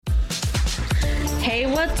Hey,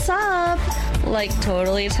 what's up? Like,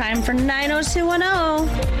 totally time for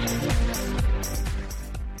 90210.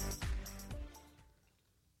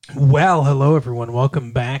 Well, hello everyone.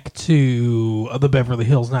 Welcome back to the Beverly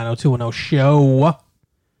Hills 90210 show.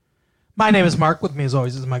 My name is Mark. With me as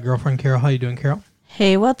always is my girlfriend Carol. How you doing, Carol?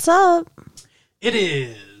 Hey, what's up? It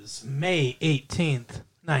is May 18th,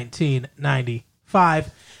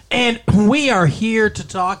 1995, and we are here to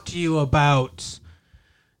talk to you about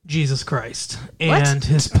Jesus Christ and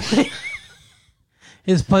his play.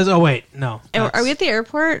 His plays. Oh wait, no. Are we at the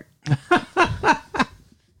airport?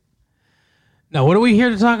 No, what are we here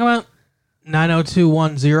to talk about?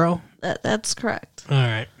 90210? That's correct. All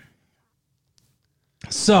right.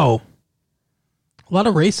 So, a lot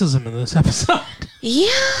of racism in this episode. Yeah.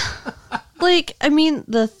 Like, I mean,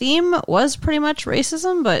 the theme was pretty much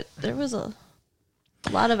racism, but there was a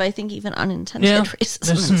lot of, I think, even unintended racism.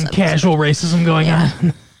 There's some casual racism going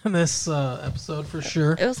on in this episode for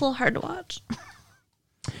sure. It was a little hard to watch.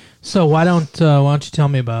 So why don't you tell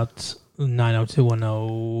me about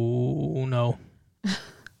 90210? No.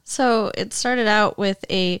 So it started out with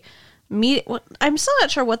a meet. I'm still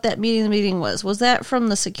not sure what that meeting was. Was that from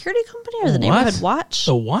the security company or the neighborhood watch?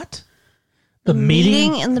 The what? The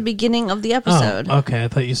meeting in the beginning of the episode. Oh, okay. I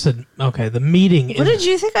thought you said the meeting. What did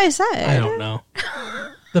you think I said? I don't know.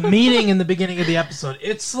 The meeting in the beginning of the episode.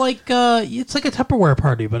 It's like a Tupperware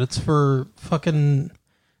party, but it's for fucking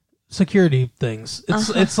security things.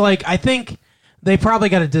 It's like, I think they probably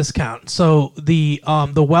got a discount. So the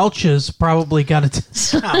Welches probably got a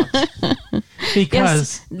discount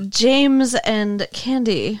because James and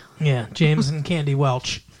Candy. Yeah, James and Candy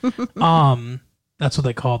Welch. That's what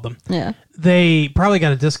they called them. Yeah. They probably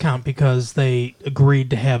got a discount because they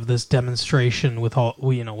agreed to have this demonstration with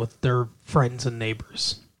with their friends and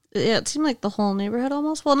neighbors. Yeah, it seemed like the whole neighborhood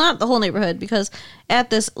almost. Well, not the whole neighborhood, because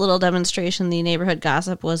at this little demonstration, the neighborhood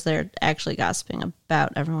gossip was there actually gossiping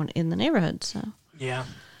about everyone in the neighborhood. So yeah.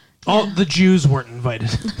 All the Jews weren't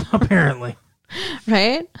invited, apparently.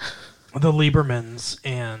 Right? The Liebermans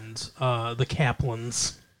and the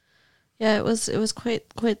Kaplans. Yeah, it was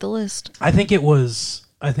quite the list. I think it was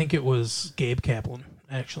Gabe Kaplan,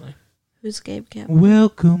 actually. Who's Gabe Kaplan?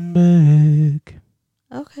 Welcome back.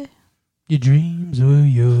 Okay. Your dreams were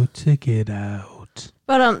your ticket out.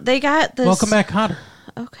 But they got this. Welcome back, Cotter.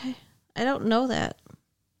 Okay, I don't know that.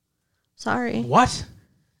 Sorry. What?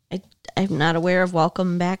 I'm not aware of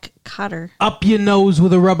Welcome Back, Cotter. Up your nose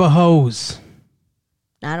with a rubber hose.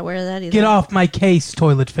 Not aware of that either. Get off my case,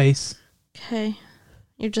 toilet face. Okay,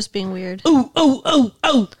 you're just being weird. Ooh, ooh, ooh,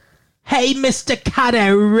 ooh. Hey, Mr.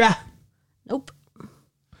 Cotter. Nope.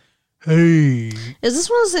 Hey. Is this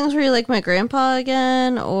one of those things where you like my grandpa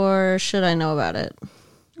again, or should I know about it?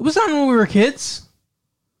 It was on when we were kids.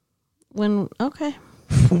 Okay.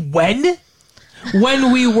 When?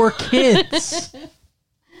 When we were kids.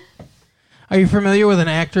 Are you familiar with an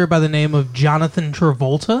actor by the name of Jonathan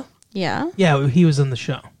Travolta? Yeah. Yeah, he was in the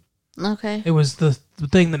show. Okay. It was the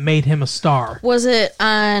thing that made him a star. Was it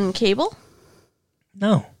on cable?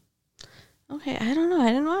 No. Okay, I don't know. I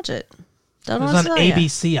didn't watch it. It was on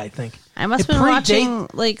ABC, I think. I must have been watching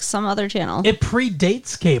like some other channel. It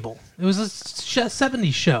predates cable. It was a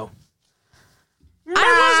 70s show.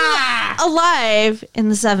 I wasn't alive in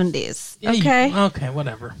the 70s. Okay. Okay,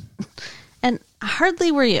 whatever. And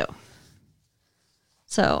hardly were you.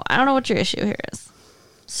 So I don't know what your issue here is,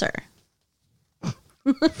 sir.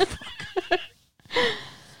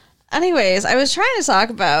 Anyways, I was trying to talk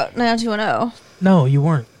about 90210. No, you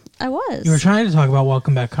weren't. I was. You were trying to talk about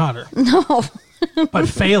Welcome Back, Cotter. No. But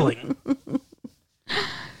failing.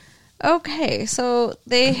 Okay, so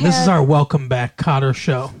this is our Welcome Back, Cotter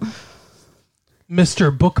show.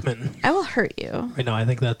 Mr. Bookman. I will hurt you. I know, I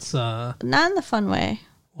think that's... Not in the fun way.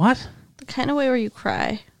 What? The kind of way where you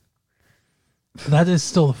cry. That is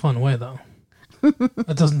still the fun way, though.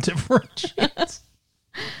 That doesn't differentiate.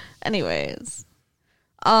 Anyways.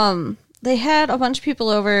 They had a bunch of people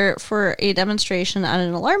over for a demonstration on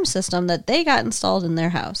an alarm system that they got installed in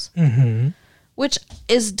their house. Mm-hmm. Which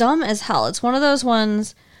is dumb as hell. It's one of those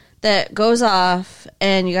ones that goes off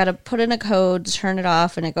and you got to put in a code to turn it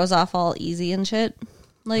off and it goes off all easy and shit.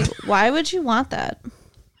 Like, why would you want that?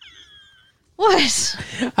 What?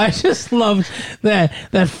 I just loved that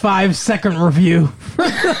 5-second review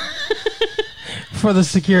for the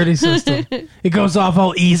security system. It goes off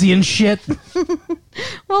all easy and shit.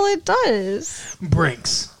 Well, it does.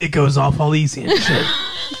 Brinks. It goes off all easy and shit.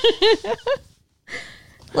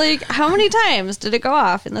 Like, how many times did it go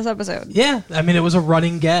off in this episode? Yeah, I mean, it was a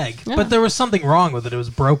running gag. Yeah. But there was something wrong with it. It was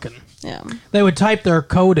broken. Yeah. They would type their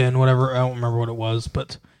code in, whatever, I don't remember what it was,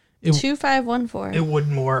 but... 2514. It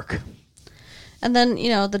wouldn't work. And then,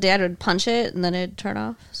 the dad would punch it and then it'd turn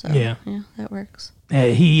off. So Yeah. that works.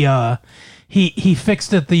 He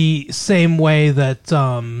fixed it the same way that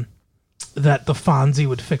that the Fonzie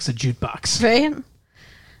would fix a jukebox. Right?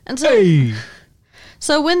 And so Hey.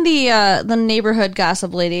 so when the neighborhood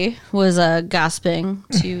gossip lady was gossiping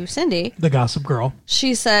to Cindy, The Gossip Girl.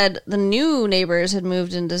 she said the new neighbors had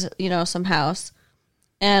moved into, some house.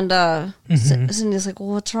 And Cindy's like, well,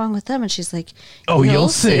 what's wrong with them? And she's like, Oh, you'll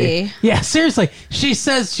see. Yeah, seriously. She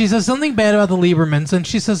says something bad about the Liebermans, and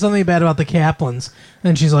she says something bad about the Kaplans.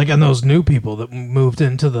 And she's like, and those new people that moved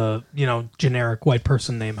into the, generic white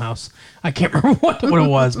person name house. I can't remember what it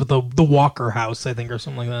was, but the Walker house, I think, or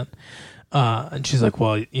something like that. And she's like,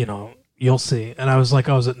 well, you'll see. And I was like,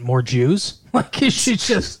 oh, is it more Jews? Like, is she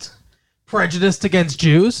just prejudiced against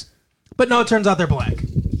Jews? But no, it turns out they're black.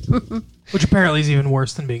 Which apparently is even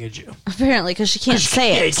worse than being a Jew. Apparently, because she can't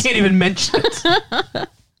say Yeah, it. you can't even mention it.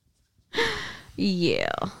 Yeah.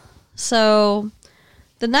 So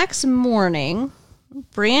the next morning,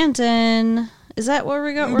 Brandon, is that where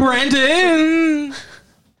we go? Brandon!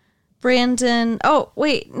 Brandon. Oh,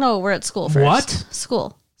 wait. No, we're at school first. What?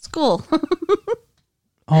 School.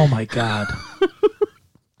 Oh my God.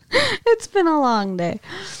 It's been a long day.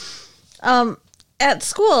 At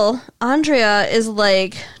school, Andrea is Who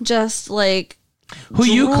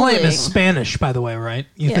you claim drooling. is Spanish, by the way, right?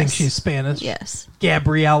 You think Yes. she's Spanish? Yes.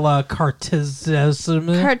 Gabriela Carteres.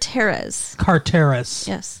 Carteras.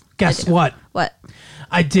 Yes. Guess I do. what? What?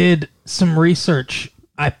 I did some research.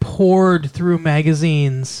 I poured through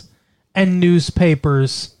magazines and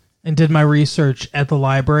newspapers and did my research at the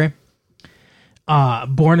library.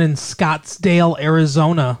 Born in Scottsdale,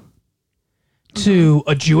 Arizona, to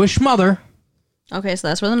a Jewish mother. Okay, so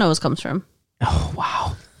that's where the nose comes from. Oh,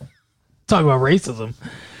 wow. Talk about racism.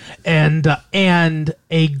 And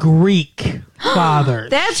a Greek father.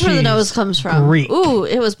 That's where the She's nose comes from. Greek. Ooh,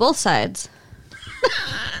 it was both sides.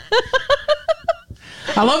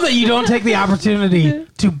 I love that you don't take the opportunity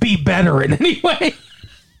to be better in any way.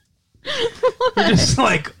 You're just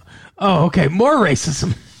like, oh, okay, more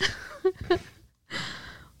racism.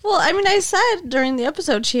 Well, I mean, I said during the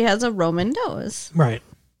episode she has a Roman nose. Right.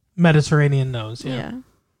 Mediterranean nose, yeah. Yeah.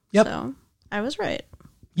 Yep. So I was right.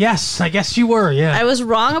 Yes, I guess you were, yeah. I was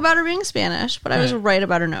wrong about her being Spanish, but I was Right. right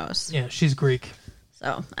about her nose. Yeah, she's Greek.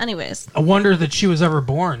 So, anyways, A wonder that she was ever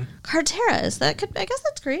born. Carteras. I guess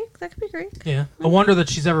that's Greek. That could be Greek. Yeah. A wonder that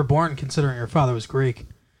she's ever born, considering her father was Greek.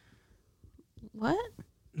 What?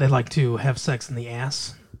 They like to have sex in the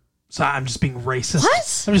ass. So I'm just being racist.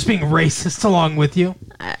 What? I'm just being racist along with you.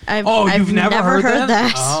 I've never heard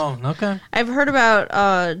that. Oh, okay. I've heard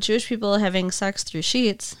about Jewish people having sex through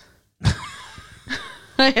sheets.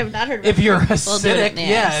 I have not heard about If you're people doing it Hasidic, in the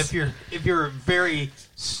yeah. ass. If you're very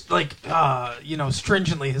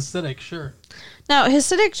stringently Hasidic, sure. Now,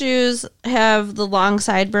 Hasidic Jews have the long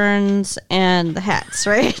sideburns and the hats,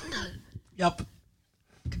 right? Yep.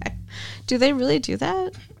 Okay. Do they really do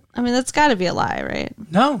that? I mean, that's got to be a lie, right?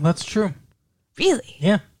 No, that's true. Really?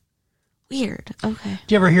 Yeah. Weird. Okay.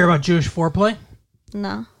 Do you ever hear about Jewish foreplay?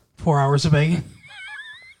 No. 4 hours of begging.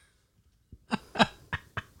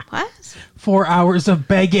 What? 4 hours of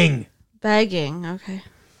begging. Begging. Okay.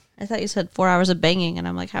 I thought you said 4 hours of banging, and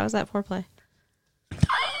I'm like, how is that foreplay?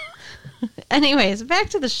 Anyways, back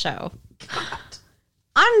to the show.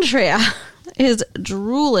 Andrea is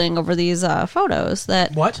drooling over these photos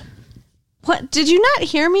that... What? What? Did you not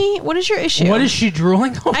hear me? What is your issue? What is she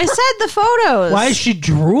drooling over? I said the photos. Why is she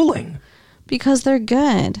drooling? Because they're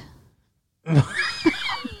good.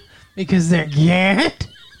 Because they're good?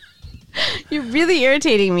 You're really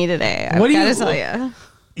irritating me today. I've What do got you- to tell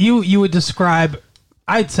you. You would describe,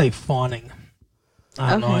 I'd say fawning. I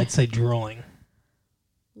don't know, Okay. I'd say drooling.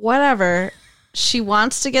 Whatever. She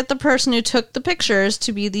wants to get the person who took the pictures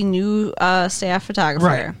to be the new staff photographer.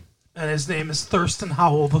 Right. And his name is Thurston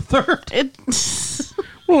Howell III. It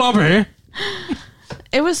Lovely.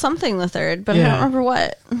 it was something the third, but I Yeah. don't remember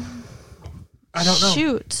what. I don't know.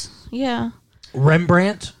 Shoot. Yeah.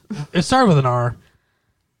 Rembrandt? It started with an R.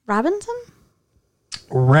 Robinson?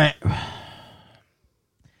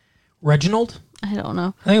 Reginald? I don't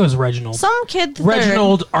know. I think it was Reginald. Some kid the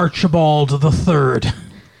Reginald Archibald III. third.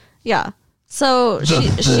 Yeah. So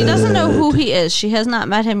she doesn't know who he is. She has not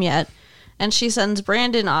met him yet. And she sends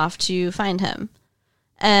Brandon off to find him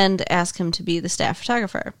and ask him to be the staff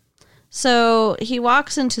photographer. So he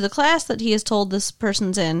walks into the class that he is told this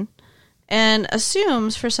person's in and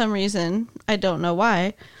assumes for some reason, I don't know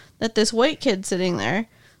why, that this white kid sitting there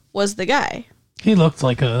was the guy. He looked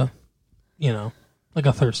like a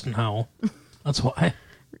Thurston Howell. That's why.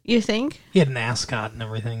 You think? He had an ascot and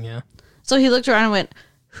everything, yeah. So he looked around and went,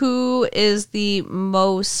 who is the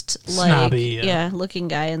most like Snobby, looking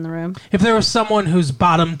guy in the room. If there was someone whose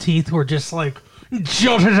bottom teeth were just like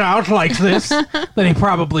jutted out like this, then he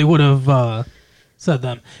probably would have said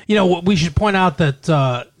them. You know, we should point out that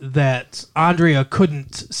that Andrea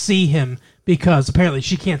couldn't see him because apparently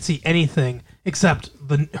she can't see anything except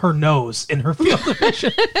her nose in her field of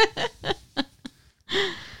vision.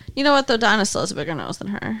 You know what, though? Donna still has a bigger nose than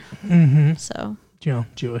her. Mm-hmm. So, you know,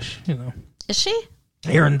 Jewish. You know, is she?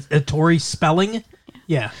 Aaron Tori Spelling.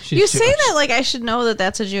 Yeah, she's You Jewish. say that like I should know that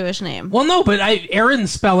that's a Jewish name. Well, no, but Aaron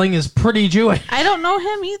Spelling is pretty Jewish. I don't know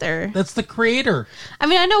him either. That's the creator. I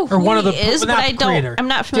mean, I know who One of the he is, but I don't. Creator. I'm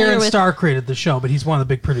not familiar Darren with. Star created the show, but he's one of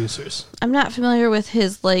the big producers. I'm not familiar with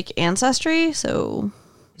his like ancestry, so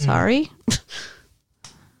sorry.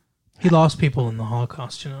 He lost people in the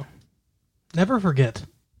Holocaust. You know, never forget.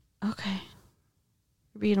 Okay,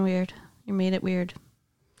 you're being weird. You made it weird.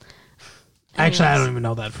 Actually, I Anyways. don't even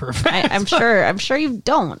know that for a fact. I'm sure. I'm sure you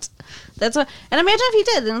don't. That's what. And imagine if he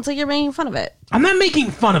did, and it's like you're making fun of it. I'm not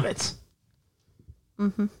making fun of it.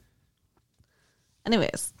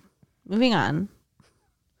 Anyways, moving on.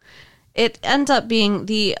 It ends up being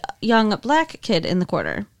the young black kid in the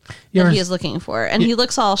quarter that he is looking for, and he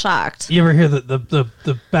looks all shocked. You ever hear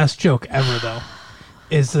the best joke ever though?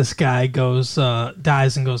 Is this guy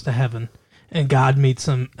dies and goes to heaven, and God meets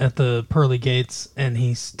him at the pearly gates, and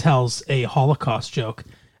he tells a Holocaust joke,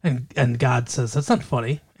 and God says, "That's not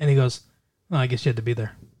funny," and he goes, "Well, I guess you had to be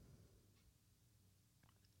there."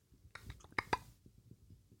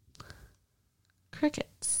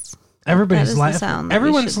 Crickets. Everybody's That is the laughing. sound that we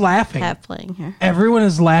Everyone's should laughing. have playing here. Everyone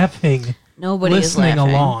is laughing. Nobody is listening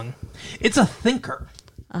laughing. along. It's a thinker.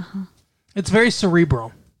 It's very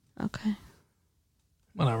cerebral. Okay.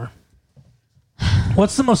 Whatever.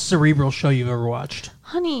 What's the most cerebral show you've ever watched?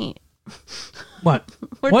 Honey, What?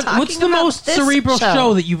 We're What's talking the about most this cerebral show.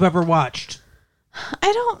 show that you've ever watched?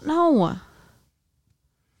 I don't know.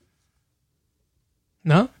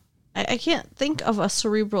 No? I can't think of a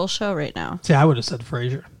cerebral show right now. See, I would have said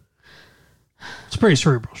Frasier. It's a pretty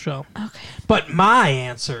cerebral show. Okay. But my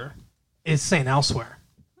answer is St. Elsewhere.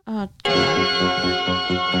 Oh,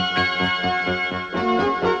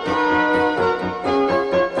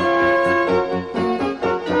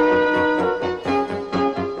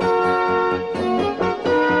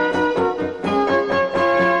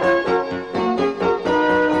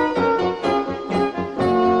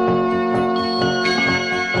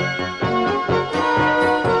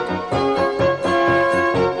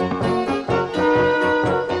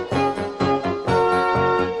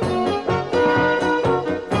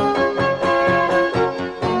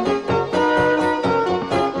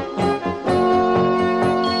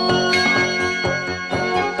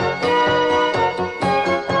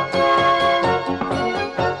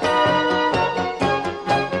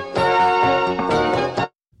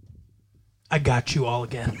 I got you all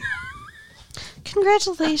again.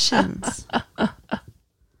 congratulations.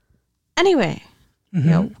 Anyway, you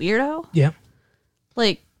weirdo. Yeah.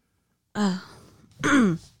 Like, I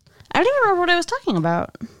don't even remember what I was talking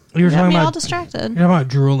about. You were Got talking me all about, distracted. you're talking about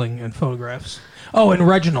drooling and photographs. Oh, and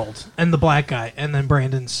Reginald and the black guy. And then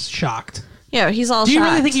Brandon's shocked. Yeah, he's all Do you shocked.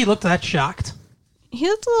 really think he looked that shocked? He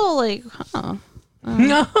looked a little like, oh.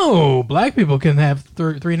 No. Black people can have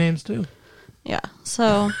three names too. Yeah,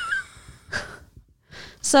 so...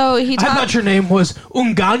 So he I thought talked... your name was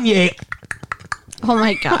Unganye. Oh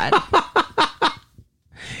my God.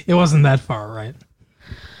 It wasn't that far, right?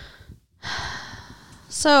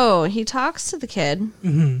 So he talks to the kid,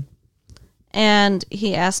 and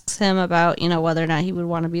he asks him about, whether or not he would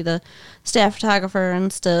want to be the staff photographer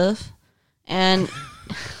and stuff. And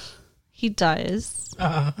he does.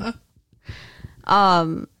 And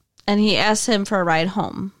he asks him for a ride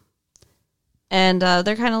home. And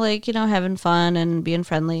they're kind of like, having fun and being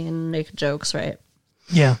friendly and making jokes, right?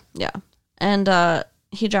 Yeah. Yeah. And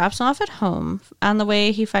he drops him off at home. On the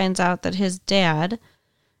way, he finds out that his dad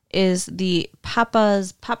is the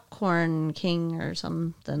Papa's Popcorn King or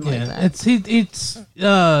something like that. It's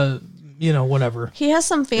whatever. He has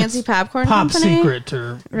some fancy popcorn Pop company. Secret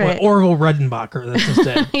or Right. Orville Redenbacher. That's his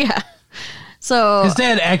dad. Yeah. So His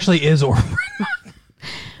dad actually is Orville.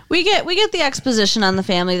 we get the exposition on the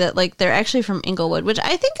family that like they're actually from Inglewood, which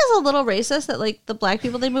I think is a little racist that like the black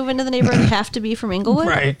people they move into the neighborhood have to be from Inglewood.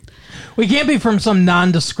 Right. We can't be from some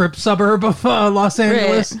nondescript suburb of Los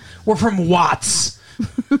Angeles. Right. We're from Watts.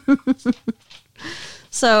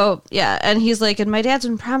 So yeah, and he's like, and my dad's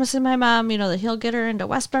been promising my mom, that he'll get her into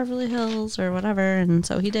West Beverly Hills or whatever, and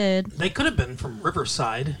so he did. They could have been from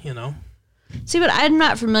Riverside, See, but I'm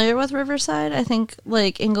not familiar with Riverside. I think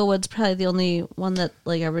like Inglewood's probably the only one that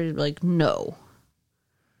like everybody like no.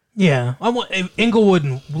 Yeah, Inglewood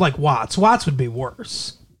and like Watts. Watts would be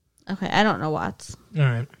worse. Okay, I don't know Watts, All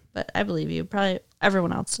right, but I believe you. Probably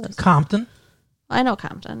everyone else does. Compton. I know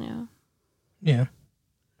Compton, yeah. Yeah,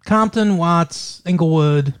 Compton, Watts,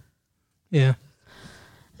 Inglewood. Yeah.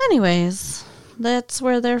 Anyways, that's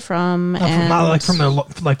where they're from.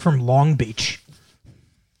 Not from Long Beach.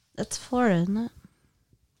 That's Florida, isn't it?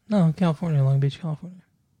 No, California, Long Beach, California.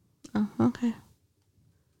 Oh, okay.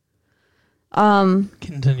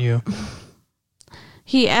 Continue.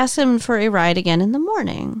 He asks him for a ride again in the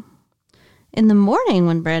morning. In the morning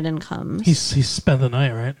when Brandon comes. He spent the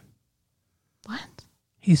night, right? What?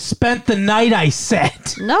 He spent the night, I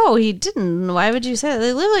said. No, he didn't. Why would you say that?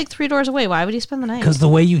 They live like 3 doors away. Why would he spend the night? Because the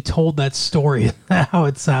way you told that story, how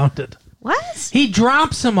it sounded. What? He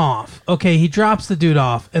drops him off. Okay, he drops the dude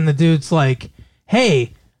off, and the dude's like,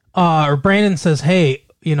 hey, or Brandon says, hey,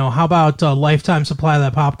 how about a lifetime supply of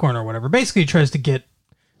that popcorn or whatever? Basically, he tries to get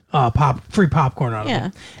free popcorn out of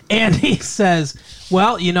him. And he says,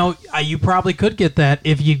 well, you probably could get that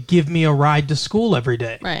if you give me a ride to school every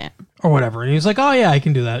day. Right. Or whatever. And he's like, oh, yeah, I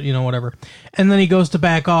can do that, whatever. And then he goes to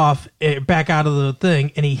back out of the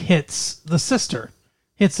thing, and he hits the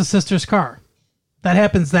sister's car. That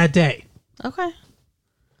happens that day. Okay.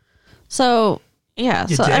 So, yeah.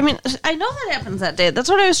 You so, dick. I mean, I know that happens that day. That's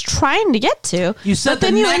what I was trying to get to. You said but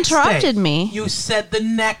then you interrupted me. You said the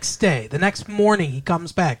next day. The next morning he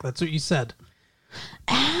comes back. That's what you said.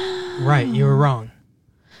 Right. You were wrong.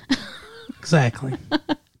 Exactly.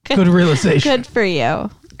 Good realization. Good for you.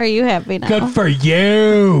 Are you happy now? Good for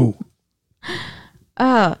you.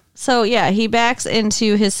 So, yeah, he backs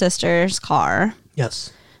into his sister's car.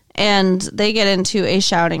 Yes. And they get into a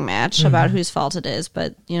shouting match about whose fault it is.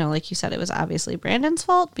 But, like you said, it was obviously Brandon's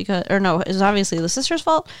fault it was obviously the sister's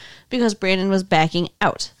fault because Brandon was backing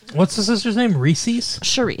out. What's the sister's name? Reese's?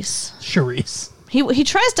 Charisse. He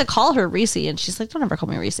tries to call her Reese, and she's like, don't ever call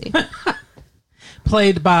me Reese.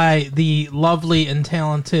 Played by the lovely and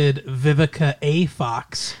talented Vivica A.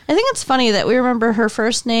 Fox. I think it's funny that we remember her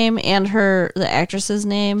first name and the actress's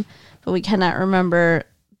name, but we cannot remember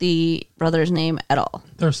the brother's name at all.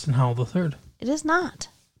 Thurston Howell III. It is not,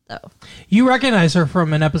 though. You recognize her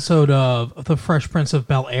from an episode of The Fresh Prince of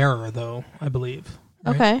Bel-Air, though, I believe.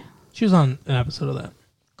 Right? Okay. She was on an episode of that.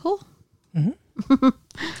 Cool. Mm-hmm.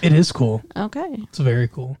 It is cool. Okay. It's very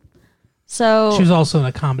cool. So she was also in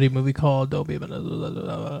a comedy movie called Called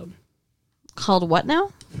what now?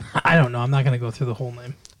 I don't know. I'm not going to go through the whole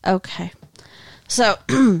name. Okay. So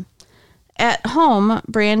at home,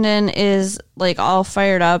 Brandon is like all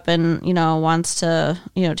fired up and, wants to,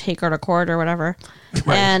 take her to court or whatever.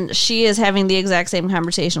 Right. And she is having the exact same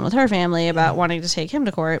conversation with her family about wanting to take him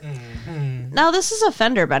to court. Mm-hmm. Now, this is a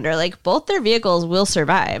fender bender. Like, both their vehicles will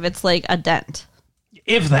survive. It's like a dent.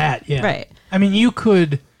 If that, yeah. Right. I mean, you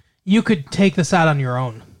could take this out on your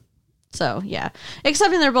own. So, yeah.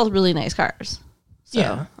 Except they're both really nice cars. So,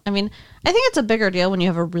 yeah. I mean, I think it's a bigger deal when you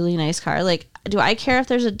have a really nice car. Like, do I care if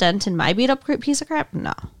there's a dent in my beat-up piece of crap?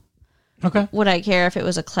 No. Okay. Would I care if it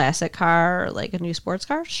was a classic car or, like, a new sports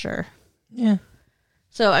car? Sure. Yeah.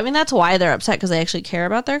 So, I mean, that's why they're upset, because they actually care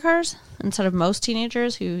about their cars, instead of most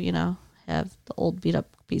teenagers who, have the old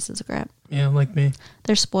beat-up pieces of crap. Yeah, like me.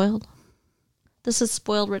 They're spoiled. This is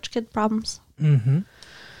spoiled rich kid problems. Mm-hmm.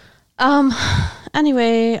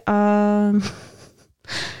 Anyway,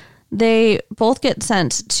 they both get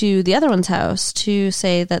sent to the other one's house to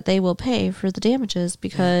say that they will pay for the damages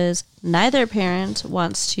because neither parent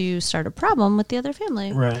wants to start a problem with the other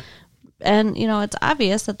family. Right. And, it's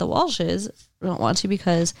obvious that the Walshes don't want to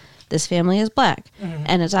because this family is black. Mm-hmm.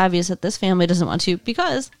 And it's obvious that this family doesn't want to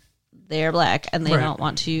because they are black and they don't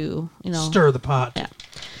want to, stir the pot. Yeah.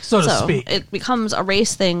 So to speak. It becomes a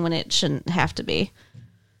race thing when it shouldn't have to be.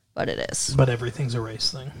 But it is. But everything's a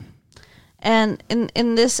race thing. And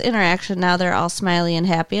in this interaction, now they're all smiley and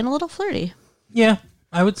happy and a little flirty. Yeah,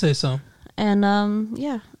 I would say so. And,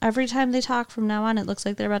 every time they talk from now on, it looks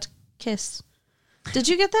like they're about to kiss. Did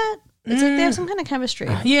you get that? It's like they have some kind of chemistry.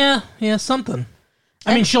 Yeah, something.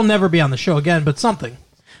 I mean, she'll never be on the show again, but something.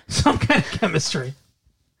 Some kind of chemistry.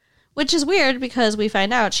 Which is weird because we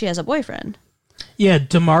find out she has a boyfriend. Yeah,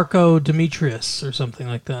 DeMarco Demetrius or something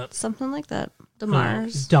like that. Something like that.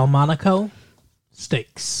 DeMars. Delmonico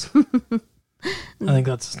Steaks. I think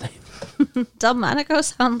that's his name. Delmonico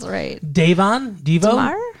sounds right. Devo?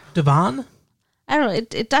 Devon? I don't know.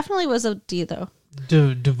 It definitely was a D, though.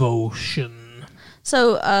 Devotion.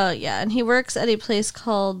 So, and he works at a place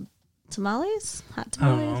called Tamales? Hot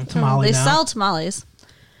Tamales? I don't know. Tamale They now. sell tamales.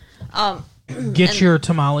 Get your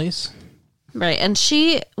tamales. Right, and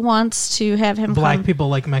she wants to have him Black people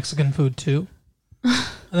like Mexican food, too. I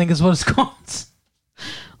think is what it's called.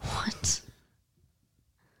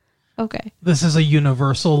 Okay. This is a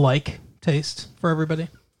universal like taste for everybody.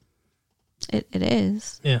 It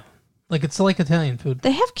is. Yeah. Like it's like Italian food.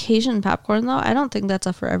 They have Cajun popcorn though. I don't think that's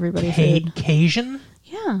a for everybody food. Cajun?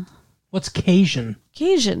 Yeah. What's Cajun?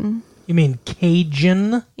 Cajun. You mean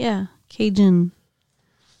Cajun? Yeah. Cajun.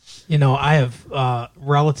 You know, I have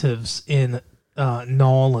relatives in New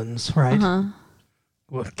Orleans, right? Uh-huh.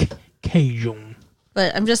 Well, Cajun.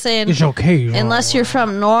 But I'm just saying, It's your Cajun. unless you're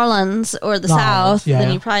from New Orleans or the New South, Orleans, yeah, then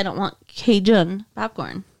yeah. you probably don't want Cajun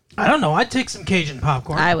popcorn. I don't know. I'd take some Cajun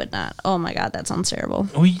popcorn. I would not. Oh my God, that sounds terrible.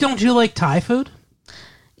 Well, don't you like Thai food?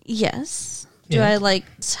 Yes. Do Yeah. I like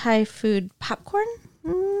Thai food popcorn?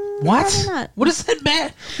 What? Probably not. What is that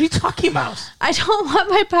bad? What are you talking about? I don't want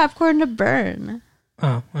my popcorn to burn.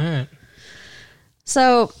 Oh, all right.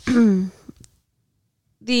 So,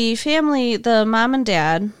 the family, the mom and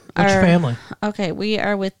dad Which are... family? Okay, we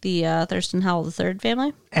are with the Thurston Howell III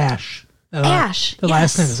family. Ash. Ash. The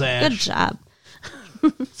last name is Ash. Good job.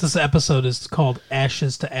 This episode is called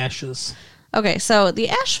Ashes to Ashes. Okay, so the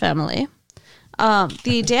Ash family.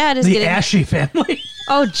 The dad is The getting... Ashy family.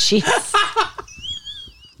 Oh, jeez.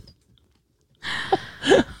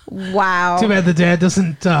 Wow. Too bad the dad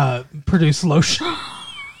doesn't produce lotion.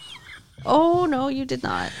 Oh, no, you did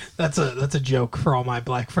not. That's a joke for all my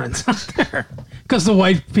black friends out there. Because the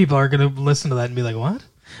white people are going to listen to that and be like, what?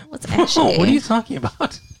 What's Ashy? Oh, what are you talking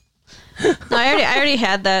about? No, I already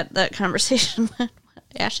had that conversation.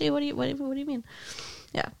 Ashy, what do you mean?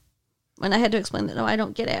 Yeah. When I had to explain that, no, I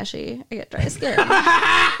don't get ashy. I get dry skin.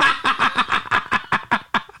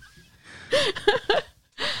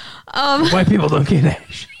 White people don't get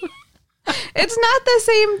ashy. It's not the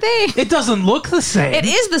same thing. It doesn't look the same. It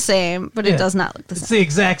is the same, but Yeah. it does not look the It's same. the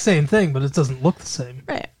exact same thing, but it doesn't look the same.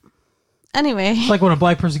 Right. Anyway. It's like when a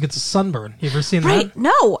black person gets a sunburn. You ever seen Right. that?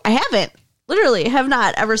 No, I haven't. Literally have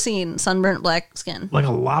not ever seen sunburnt black skin. Like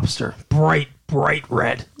a lobster. Bright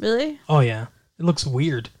red. Really? Oh, yeah. It looks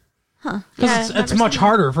weird. Yeah, Because I've it's never much seen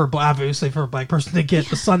harder for obviously for a black person to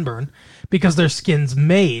get a sunburn because their skin's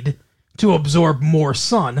made to absorb more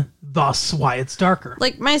sun, thus why it's darker.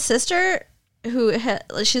 Like my sister,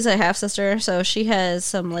 she's a half sister, so she has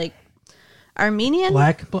some like Armenian.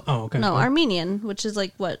 Oh, okay. No, Armenian, which is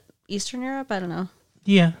like what, Eastern Europe? I don't know.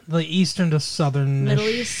 Yeah, the eastern to southern. Middle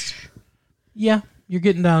East. Yeah, you're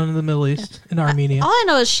getting down into the Middle East in Armenia. All I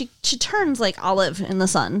know is she turns like olive in the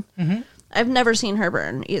sun. Mm-hmm. I've never seen her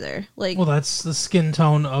burn either. Like, Well, that's the skin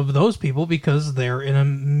tone of those people because they're in a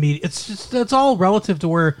it's all relative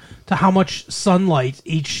to how much sunlight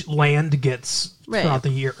each land gets Right. throughout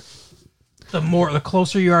the year. The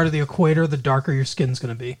closer you are to the equator, the darker your skin's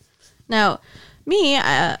going to be. now, me,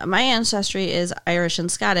 my ancestry is Irish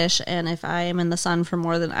and Scottish, and if I am in the sun for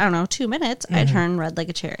more than, I don't know, 2 minutes, I turn red like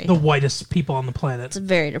a cherry. The whitest people on the planet. It's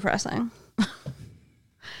very depressing.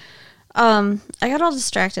 I got all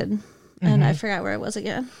distracted, and I forgot where I was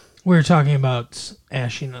again. We were talking about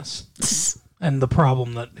ashiness and the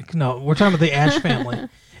problem we're talking about the Ash family.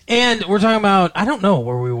 And we're talking about, I don't know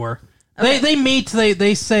where we were. Okay. They meet,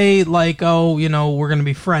 they say like, oh, we're going to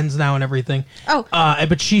be friends now and everything. Oh.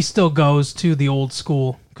 But she still goes to the old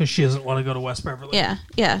school because she doesn't want to go to West Beverly.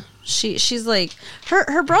 Yeah. She's like,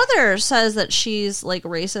 her brother says that she's like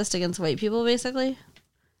racist against white people, basically,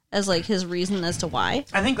 as like his reason as to why.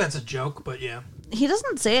 I think that's a joke, but yeah. He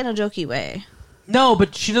doesn't say it in a jokey way. No,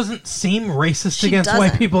 but she doesn't seem racist She against doesn't.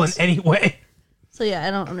 white people in any way. So yeah,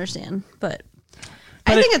 I don't understand, but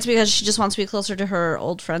I think it's because she just wants to be closer to her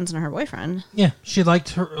old friends and her boyfriend. Yeah, she liked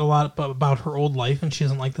her a lot about her old life, and she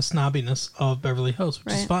doesn't like the snobbiness of Beverly Hills,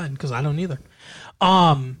 which is fine because I don't either.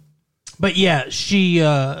 But yeah, she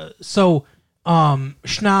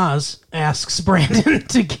Schnoz asks Brandon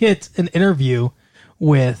to get an interview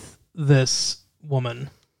with this woman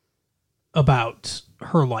about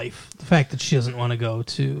her life, the fact that she doesn't want to go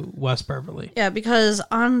to West Beverly. Yeah, because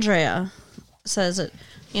Andrea says that,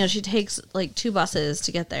 she takes like 2 buses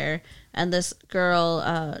to get there, and this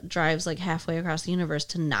girl drives like halfway across the universe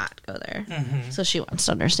to not go there. Mm-hmm. So she wants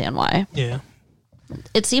to understand why. Yeah.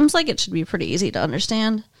 It seems like it should be pretty easy to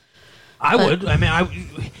understand. I would. I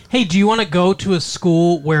mean, hey, do you want to go to a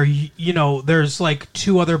school where, there's like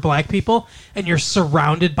 2 other black people and you're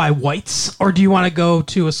surrounded by whites? Or do you want to go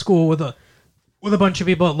to a school with a bunch of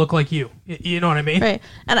people that look like you? You know what I mean? Right.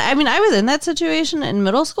 And I mean, I was in that situation in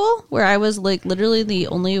middle school where I was like literally the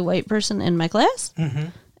only white person in my class. Mm-hmm.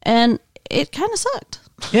 And it kind of sucked.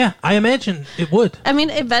 Yeah, I imagine it would. I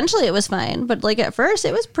mean, eventually it was fine, but like at first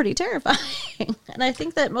it was pretty terrifying. And I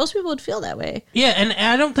think that most people would feel that way. Yeah, and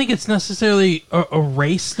I don't think it's necessarily a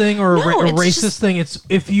race thing or a racist thing. It's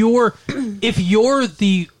if you're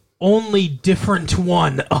the only different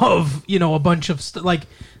one of, a bunch of like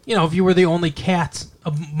if you were the only cat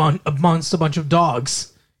amongst a bunch of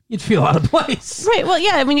dogs, you'd feel out of place. Right. Well,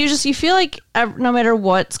 yeah. I mean, you feel like no matter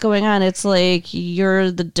what's going on, it's like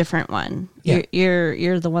you're the different one. Yeah.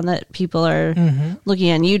 You're the one that people are looking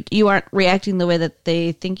at. You aren't reacting the way that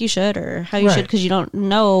they think you should or how you should because you don't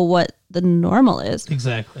know what the normal is.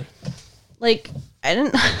 Exactly. Like I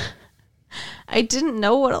didn't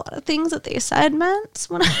know what a lot of things that they said meant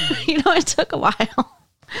when it took a while.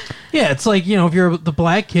 Yeah, it's like, if you're the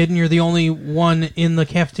black kid and you're the only one in the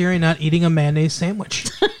cafeteria not eating a mayonnaise sandwich.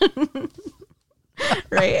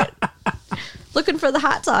 Right. Looking for the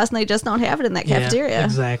hot sauce and they just don't have it in that cafeteria. Yeah,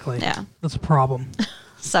 exactly. Yeah. That's a problem.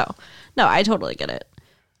 So, no, I totally get it.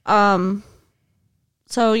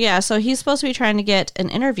 So he's supposed to be trying to get an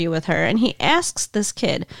interview with her, and he asks this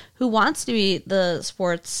kid who wants to be the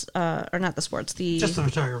sports, or not the sports, just the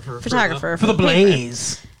photographer. For the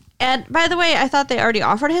Blaze. And by the way, I thought they already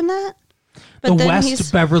offered him that. But the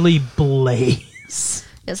West Beverly Blaze.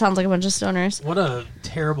 It sounds like a bunch of stoners. What a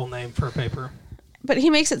terrible name for a paper. But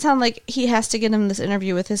he makes it sound like he has to get him this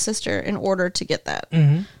interview with his sister in order to get that,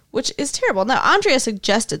 which is terrible. Now, Andrea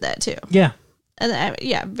suggested that too. Yeah. And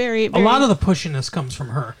very, very... A lot of the pushiness comes from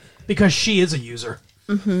her because she is a user.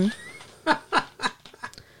 Mm-hmm.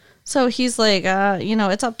 So he's like,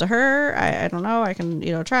 it's up to her. I don't know. I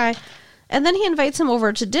can, try. And then he invites him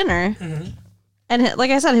over to dinner. Mm-hmm. And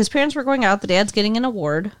like I said, his parents were going out. The dad's getting an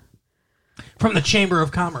award. From the Chamber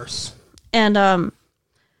of Commerce. And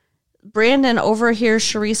Brandon overhears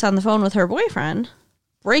Charisse on the phone with her boyfriend,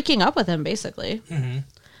 breaking up with him, basically. Mm-hmm.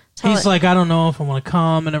 He's like, I don't know if I want to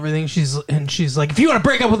come and everything. She's like, if you want to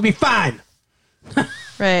break up with me, fine.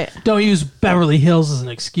 Right. Don't use Beverly Hills as an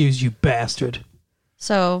excuse, you bastard.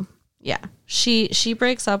 So, yeah. She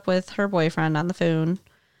breaks up with her boyfriend on the phone.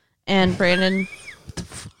 And Brandon... What the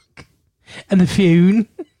fuck? And the phone?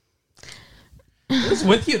 What's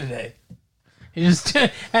with you today?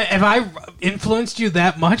 Have I influenced you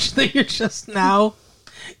that much that you're just now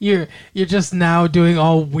doing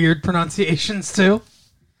all weird pronunciations too?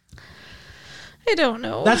 I don't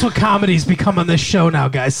know. That's what comedy's become on this show now,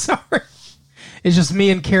 guys. Sorry. It's just me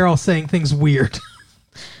and Carol saying things weird.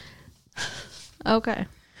 Okay.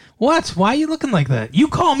 What? Why are you looking like that? You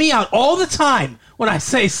call me out all the time when I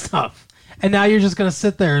say stuff. And now you're just going to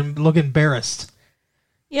sit there and look embarrassed.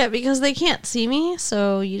 Yeah, because they can't see me,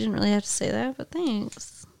 so you didn't really have to say that, but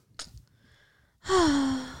thanks.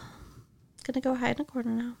 Gonna go hide in a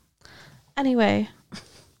corner now. Anyway.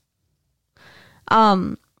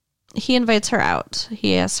 He invites her out.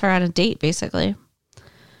 He asks her on a date, basically.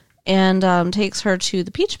 And takes her to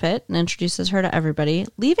the Peach Pit and introduces her to everybody,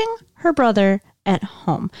 leaving her brother at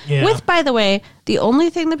home. Yeah. With, by the way, the only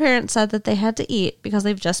thing the parents said that they had to eat, because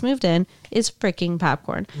they've just moved in, is freaking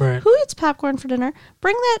popcorn. Right. Who eats popcorn for dinner?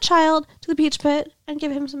 Bring that child to the Peach Pit and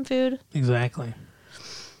give him some food. Exactly.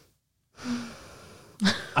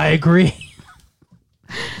 I agree.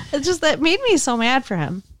 It's just that made me so mad for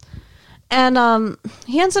him. And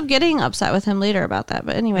he ends up getting upset with him later about that.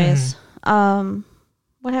 But anyways,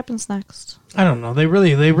 what happens next? I don't know. They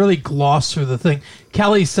really gloss through the thing.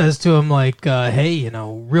 Kelly says to him like, "Hey,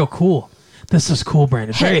 real cool. This is cool,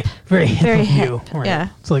 Brandon. Hip. Very hip Very of hip. you." Right. Yeah.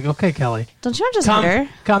 It's like, okay, Kelly, Don't you want to just hit her?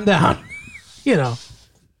 Calm down.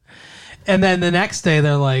 And then the next day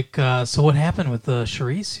they're like, "So what happened with the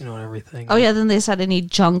Charisse? And everything." Oh yeah. Then they said I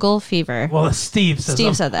need jungle fever. Well, Steve said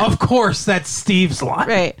that. Of course, that's Steve's line.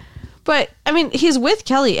 Right. But, I mean, he's with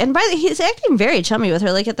Kelly, and he's acting very chummy with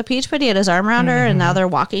her. Like, at the Peach Pit, he had his arm around her, and now they're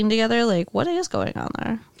walking together. Like, what is going on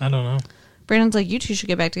there? I don't know. Brandon's like, you two should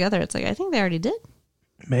get back together. It's like, I think they already did.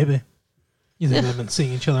 Maybe. You think they've been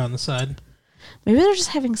seeing each other on the side? Maybe they're just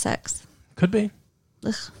having sex. Could be.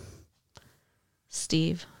 Ugh.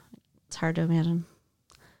 Steve. It's hard to imagine.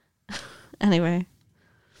 Anyway.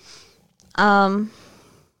 Yep.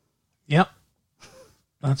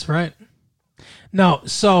 That's right. No,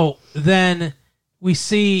 so then we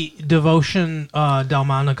see Devotion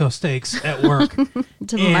Delmonico Steaks at work.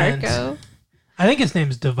 DeMarco. I think his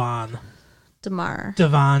name's Devon. DeMar.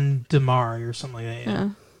 Devon DeMar or something like that. Yeah.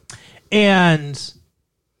 And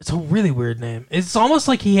it's a really weird name. It's almost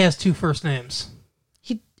like he has two first names.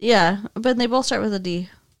 Yeah, but they both start with a D.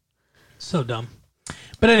 So dumb.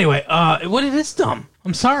 But anyway, it is dumb.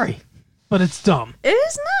 I'm sorry, but it's dumb. It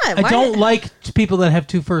is not. I don't like people that have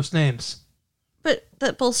two first names. But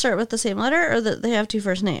that both start with the same letter, or that they have two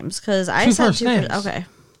first names? Because I two said first two names. Okay.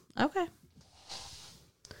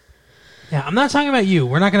 Yeah, I'm not talking about you.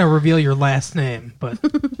 We're not going to reveal your last name, but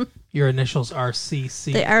your initials are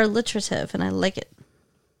CC. They are alliterative, and I like it.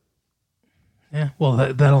 Yeah, well,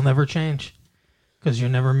 that'll never change because you're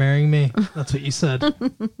never marrying me. That's what you said.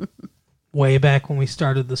 way back when we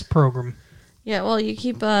started this program. Yeah, well, you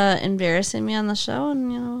keep embarrassing me on the show,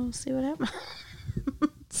 and, see what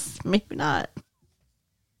happens. Maybe not.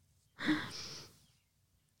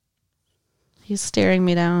 He's staring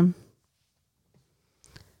me down.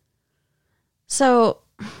 So,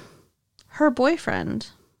 her boyfriend,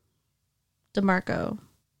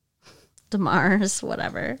 DeMars,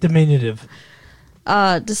 whatever. Diminutive.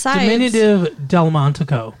 Decides Diminutive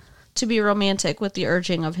Delmontico. to be romantic with the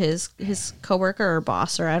urging of his coworker or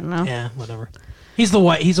boss, or I don't know. Yeah, whatever. He's a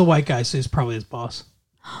white guy, so he's probably his boss.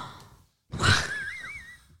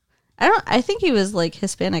 I think he was like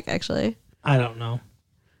Hispanic, actually. I don't know.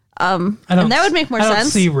 And that would make more sense. I don't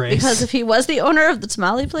see race. Because if he was the owner of the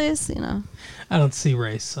tamale place, I don't see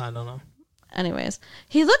race. So I don't know. Anyways,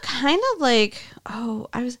 he looked kind of like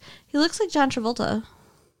he looks like John Travolta.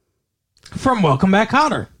 From Welcome Back,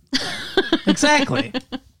 Kotter. Exactly.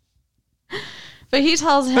 But he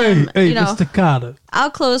tells him, hey, Mr. Kotter.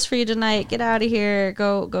 I'll close for you tonight. Get out of here.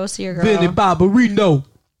 Go see your girl. Vinny Barbarino.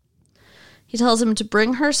 He tells him to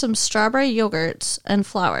bring her some strawberry yogurt and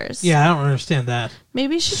flowers. Yeah, I don't understand that.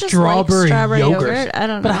 Maybe she just likes strawberry yogurt. I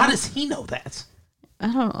don't know. But how does he know that?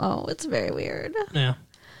 I don't know. It's very weird. Yeah.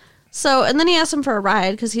 So, and then he asks him for a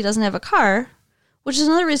ride because he doesn't have a car, which is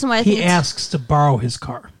another reason why I think he asks to borrow his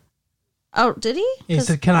car. Oh, did he? He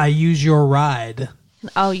said, "Can I use your ride?"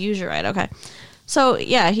 Oh, use your ride. Okay. So,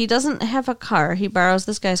 yeah, he doesn't have a car. He borrows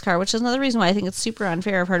this guy's car, which is another reason why I think it's super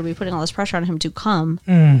unfair of her to be putting all this pressure on him to come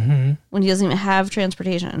when he doesn't even have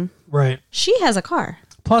transportation. Right. She has a car.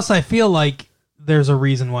 Plus, I feel like there's a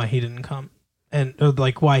reason why he didn't come, and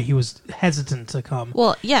like why he was hesitant to come.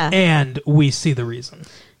 Well, yeah. And we see the reason.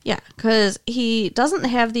 Yeah, because he doesn't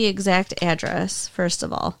have the exact address, first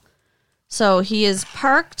of all. So he is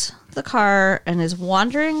parked the car and is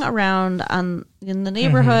wandering around in the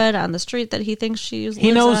neighborhood on the street that he thinks she lives on.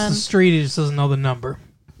 He knows the street, he just doesn't know the number.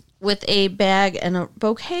 With a bag and a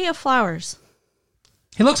bouquet of flowers.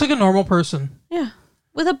 He looks like a normal person. Yeah.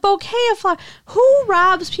 With a bouquet of flowers. Who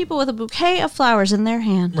robs people with a bouquet of flowers in their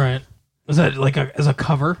hand? Right. Is that like as a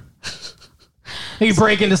cover? You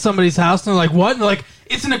break into somebody's house and they're like, what? And they're like,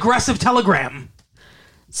 it's an aggressive telegram.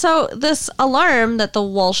 So this alarm that the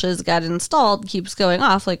Walshes got installed keeps going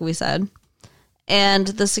off, like we said. And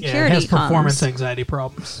the security it has performance anxiety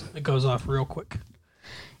problems. It goes off real quick.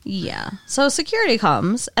 Yeah. So security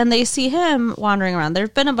comes, and they see him wandering around. There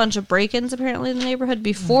have been a bunch of break-ins, apparently, in the neighborhood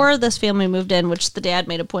before this family moved in, which the dad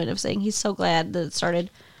made a point of saying he's so glad that it started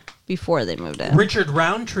before they moved in. Richard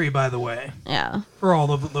Roundtree, by the way. Yeah. For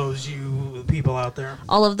all of those you people out there.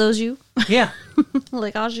 All of those you? Yeah.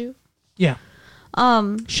 Like au jus? Yeah.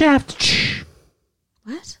 Shaft.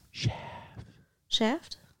 What? Shaft.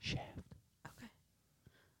 Shaft? Shaft. Okay.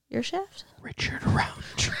 Your Shaft? Richard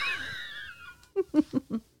Roundtree.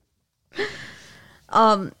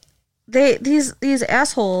 These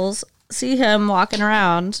assholes see him walking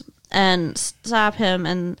around and stop him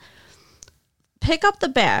and pick up the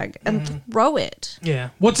bag and throw it. Yeah.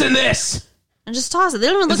 What's in this? And just toss it. They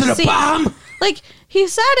don't even look to see. Is it a bomb? Like, he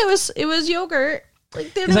said it was yogurt.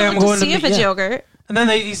 Like, they don't even look to see if it's yogurt. And then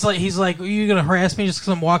he's like, are you going to harass me just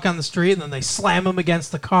because I'm walking on the street? And then they slam him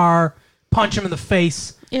against the car, punch him in the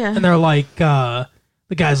face. Yeah. And they're like, the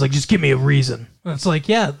guy's like, just give me a reason. And it's like,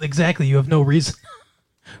 yeah, exactly. You have no reason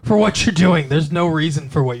for what you're doing. There's no reason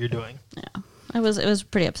for what you're doing. Yeah. It was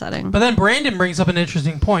pretty upsetting. But then Brandon brings up an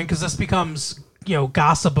interesting point because this becomes,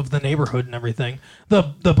 gossip of the neighborhood and everything.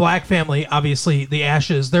 The Black family, obviously, the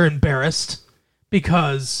Ashes, they're embarrassed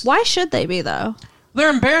because... Why should they be, though? They're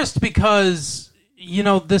embarrassed because,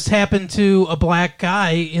 this happened to a black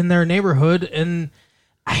guy in their neighborhood, and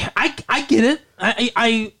I get it.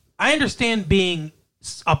 I understand being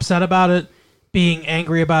upset about it, being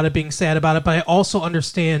angry about it, being sad about it, but I also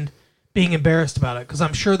understand being embarrassed about it because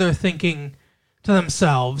I'm sure they're thinking to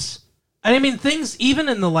themselves. And I mean, things, even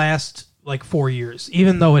in the last 4 years,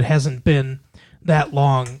 even though it hasn't been that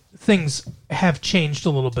long, things have changed a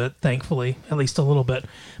little bit, thankfully, at least a little bit.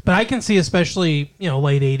 But I can see, especially,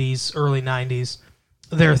 late 80s, early 90s,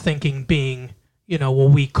 they're thinking being, well,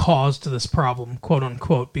 we caused this problem, quote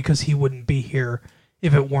unquote, because he wouldn't be here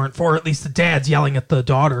if it weren't for, or at least the dad's yelling at the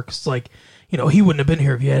daughter, because, he wouldn't have been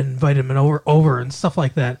here if you hadn't invited him over and stuff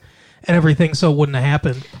like that. And everything, so it wouldn't have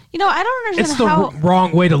happened. I don't understand it's the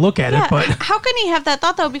wrong way to look at it, but... How can he have that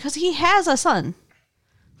thought, though? Because he has a son,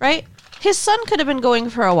 right? His son could have been going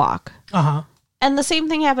for a walk. Uh-huh. And the same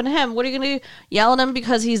thing happened to him. What are you going to do? Yell at him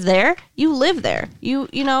because he's there? You live there. You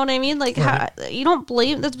know what I mean? Like, right. You don't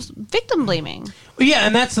blame... That's victim blaming. Well, yeah,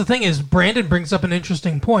 and that's the thing is, Brandon brings up an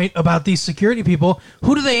interesting point about these security people.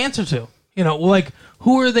 Who do they answer to?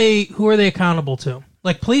 Who are they accountable to?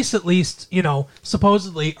 Like police, at least,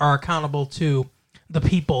 supposedly are accountable to the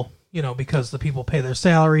people, because the people pay their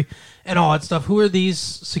salary and all that stuff. Who are these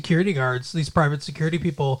security guards, these private security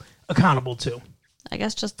people accountable to? I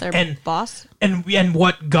guess just their boss. And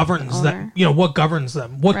what governs that? What governs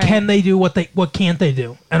them? What can they do? What can't they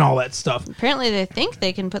do? And all that stuff. Apparently, they think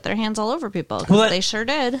they can put their hands all over people because they sure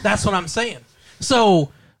did. That's what I'm saying.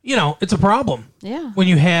 So it's a problem. Yeah. When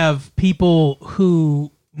you have people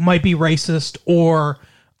who might be racist or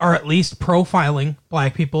are at least profiling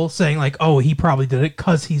black people, saying like, "Oh, he probably did it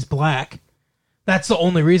because he's black." That's the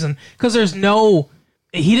only reason. Because there's no.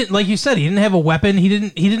 He didn't, like you said, he didn't have a weapon. He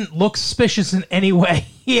didn't look suspicious in any way.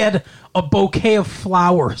 He had a bouquet of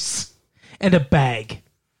flowers and a bag,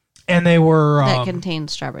 and they were that contained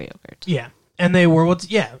strawberry yogurt. Yeah, and they were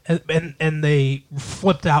and they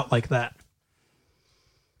flipped out like that.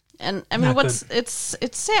 And I mean, it's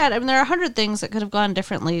sad. I mean, there are 100 things that could have gone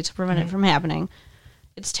differently to prevent it from happening.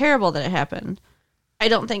 It's terrible that it happened. I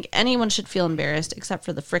don't think anyone should feel embarrassed except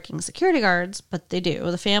for the freaking security guards, but they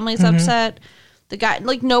do. The family's upset. The guy,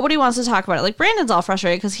 like, nobody wants to talk about it. Like, Brandon's all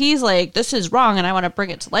frustrated because he's like, this is wrong and I want to bring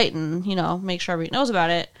it to light and, make sure everybody knows about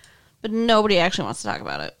it. But nobody actually wants to talk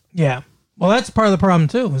about it. Yeah. Well, that's part of the problem,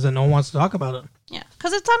 too, is that no one wants to talk about it. Yeah,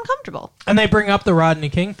 because it's uncomfortable. And they bring up the Rodney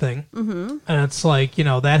King thing. Mm-hmm. And it's like,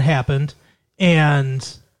 that happened. And,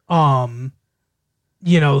 the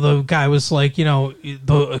guy was like,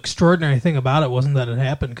 the extraordinary thing about it wasn't that it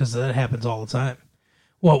happened, because that happens all the time.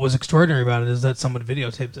 What was extraordinary about it is that someone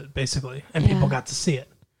videotaped it, basically, and people got to see it.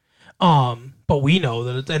 But we know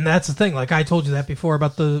that, and that's the thing. Like I told you that before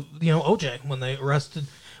about the OJ when they arrested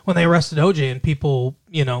OJ, and people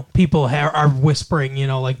are whispering,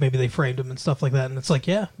 like maybe they framed him and stuff like that, and it's like,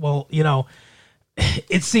 yeah, well,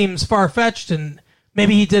 it seems far fetched, and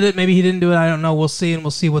maybe he did it, maybe he didn't do it. I don't know. We'll see, and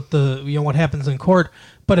we'll see what what happens in court.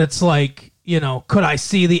 But it's like, could I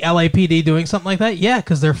see the LAPD doing something like that? Yeah,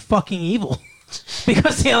 because they're fucking evil.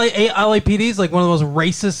 Because the LAPD is like one of the most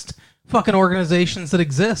racist fucking organizations that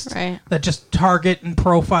exist, right? That just target and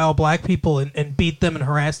profile black people and beat them and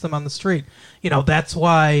harass them on the street. That's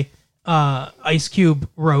why Ice Cube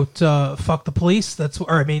wrote "Fuck the Police." That's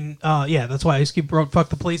why Ice Cube wrote "Fuck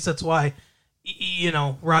the Police." That's why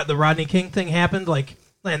the Rodney King thing happened.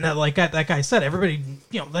 That guy said, everybody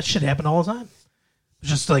that shit happened all the time. It's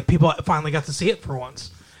just like people finally got to see it for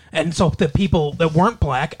once. And so the people that weren't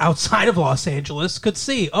black outside of Los Angeles could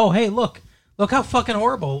see, oh, hey, look how fucking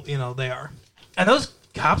horrible, they are. And those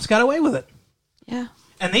cops got away with it. Yeah.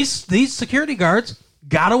 And these security guards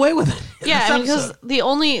got away with it. Yeah, I mean, because the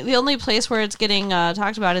only place where it's getting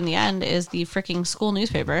talked about in the end is the freaking school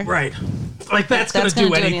newspaper. Right. Like, that's going to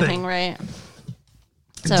do anything. Right.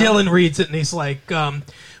 So. Dylan reads it, and he's like,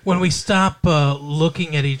 when we stop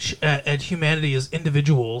looking at humanity as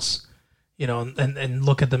individuals, and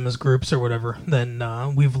look at them as groups or whatever, then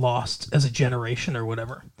we've lost as a generation or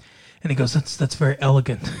whatever. And he goes, that's very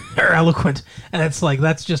elegant or eloquent. And it's like,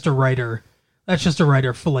 that's just a writer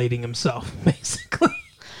filleting himself, basically.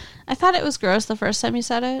 I thought it was gross the first time you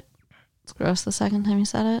said it. It's gross the second time you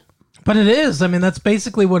said it. But it is. I mean, that's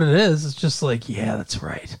basically what it is. It's just like, yeah, that's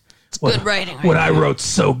right. It's good writing. What I wrote's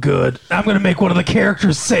so good. I'm going to make one of the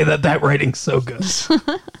characters say that writing's so good.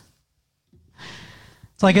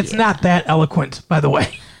 It's not that eloquent, by the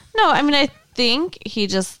way. No, I mean, I think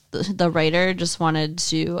the writer just wanted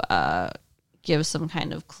to give some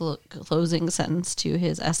kind of closing sentence to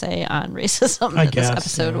his essay on racism this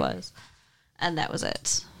episode was. And that was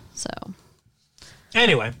it. So.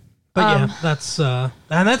 Anyway. But that's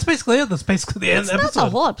basically it. That's basically the end of the episode. That's the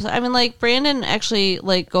whole episode. I mean, Brandon actually,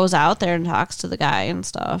 goes out there and talks to the guy and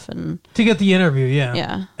stuff. And to get the interview, yeah.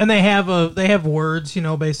 Yeah. And they have words,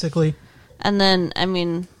 basically. And then,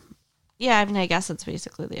 I guess it's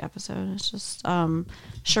basically the episode. It's just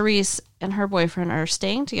Charisse and her boyfriend are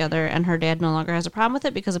staying together, and her dad no longer has a problem with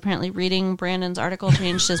it because apparently reading Brandon's article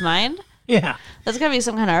changed his mind. Yeah. That's got to be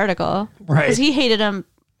some kind of article. Right. Because he hated him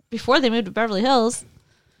before they moved to Beverly Hills.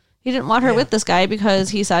 He didn't want her with this guy because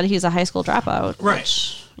he said he's a high school dropout. Right.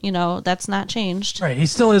 Which, that's not changed. Right. He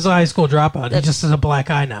still is a high school dropout. He just has a black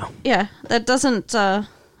eye now. Yeah. That doesn't... it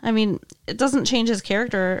doesn't change his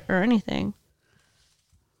character or anything.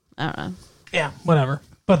 I don't know. Yeah, whatever.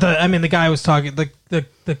 But the guy was talking,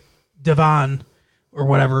 the Devon or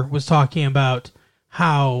whatever was talking about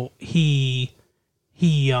how he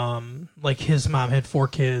his mom had 4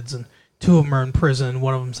 kids and 2 of them are in prison.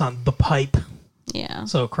 One of them's on the pipe. Yeah.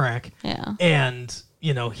 So crack. Yeah. And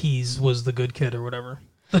was the good kid or whatever.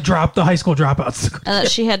 The high school dropouts. And that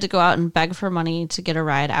she had to go out and beg for money to get a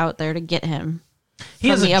ride out there to get him. He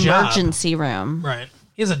has the a emergency room. Right.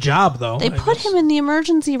 He has a job, though. They put him in the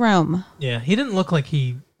emergency room. Yeah, he didn't look like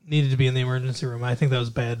he needed to be in the emergency room. I think that was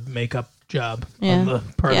a bad makeup job on the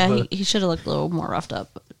part of the... he should have looked a little more roughed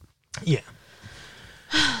up. Yeah.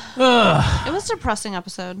 It was a depressing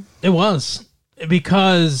episode. It was.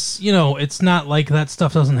 Because, it's not like that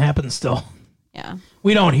stuff doesn't happen still. Yeah.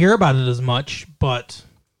 We don't hear about it as much, but,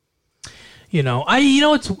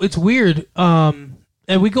 it's weird.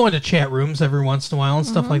 And we go into chat rooms every once in a while and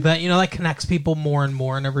stuff like that. That connects people more and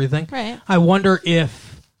more and everything. Right. I wonder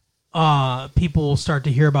if people will start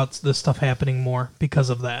to hear about this stuff happening more because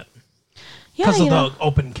of that. Yeah, because of the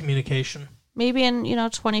open communication. Maybe in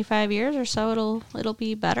 25 years or so it'll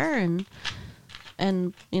be better,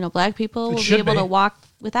 and Black people will be able to walk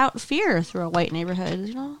without fear through a white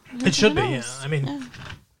neighborhood. It should be. Yeah. I mean,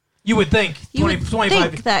 you would think 25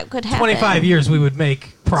 think that could happen. 25 years we would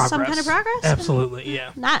make progress. Some kind of progress. Absolutely.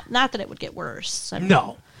 Yeah. Not that it would get worse.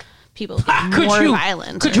 No. People would get more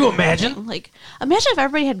violent. Could you imagine? Imagine if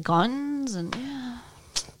everybody had guns and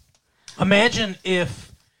Imagine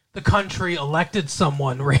if the country elected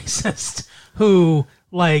someone racist who,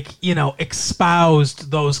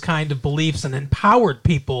 espoused those kind of beliefs and empowered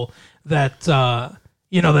people that, that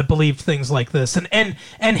believed things like this and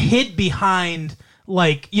hid behind,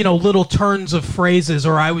 little turns of phrases,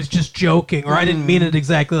 or I was just joking, or I didn't mean it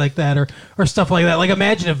exactly like that, or stuff like that.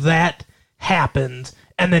 Imagine if that happened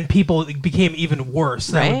and then people became even worse.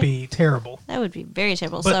 That would be terrible. That would be very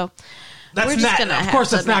terrible. But so that's we're just not, of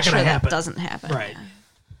course, that's not going to happen. That doesn't happen. Right.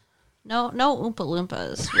 No Oompa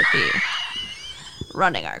Loompas would be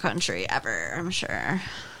running our country ever, I'm sure.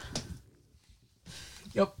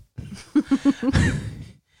 Yep.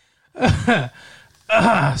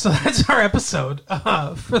 So that's our episode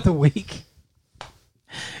for the week.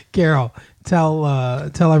 Carol, tell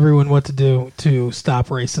everyone what to do to stop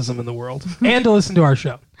racism in the world and to listen to our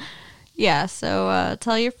show. Yeah, so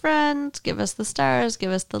tell your friends, give us the stars,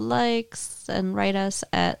 give us the likes, and write us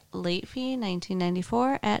at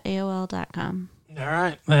latefee1994@aol.com. All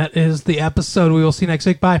right, that is the episode. We will see you next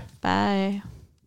week. Bye. Bye.